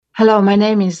Hello, my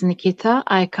name is Nikita.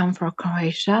 I come from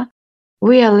Croatia.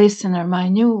 We are listening my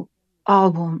new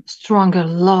album, Stronger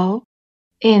Love,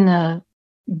 in a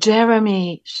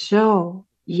Jeremy show.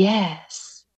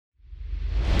 Yes.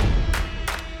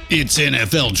 It's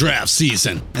NFL draft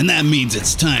season, and that means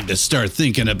it's time to start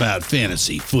thinking about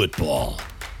fantasy football.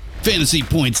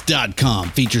 FantasyPoints.com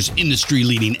features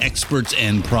industry-leading experts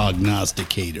and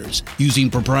prognosticators using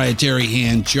proprietary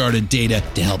hand-charted data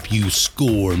to help you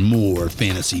score more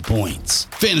fantasy points.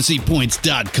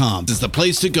 FantasyPoints.com is the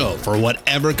place to go for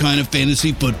whatever kind of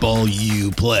fantasy football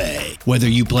you play. Whether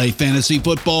you play fantasy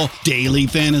football, daily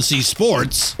fantasy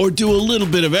sports, or do a little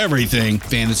bit of everything,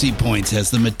 Fantasy Points has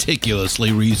the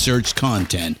meticulously researched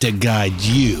content to guide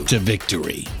you to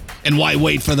victory. And why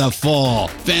wait for the fall?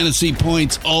 Fantasy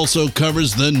Points also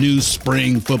covers the new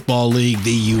spring football league,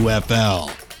 the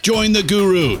UFL. Join the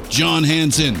guru, John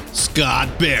Hansen,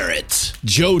 Scott Barrett,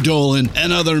 Joe Dolan,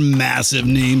 and other massive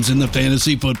names in the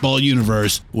fantasy football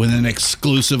universe with an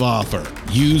exclusive offer.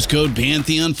 Use code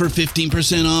Pantheon for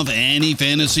 15% off any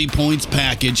Fantasy Points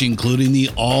package, including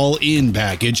the all-in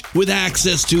package, with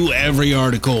access to every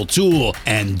article, tool,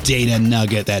 and data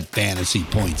nugget that Fantasy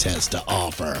Points has to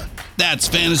offer. That's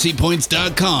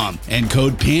FantasyPoints.com and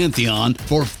code Pantheon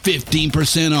for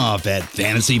 15% off at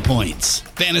Fantasy Points.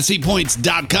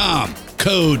 FantasyPoints.com,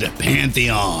 code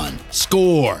Pantheon.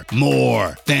 Score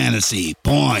more fantasy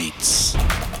points.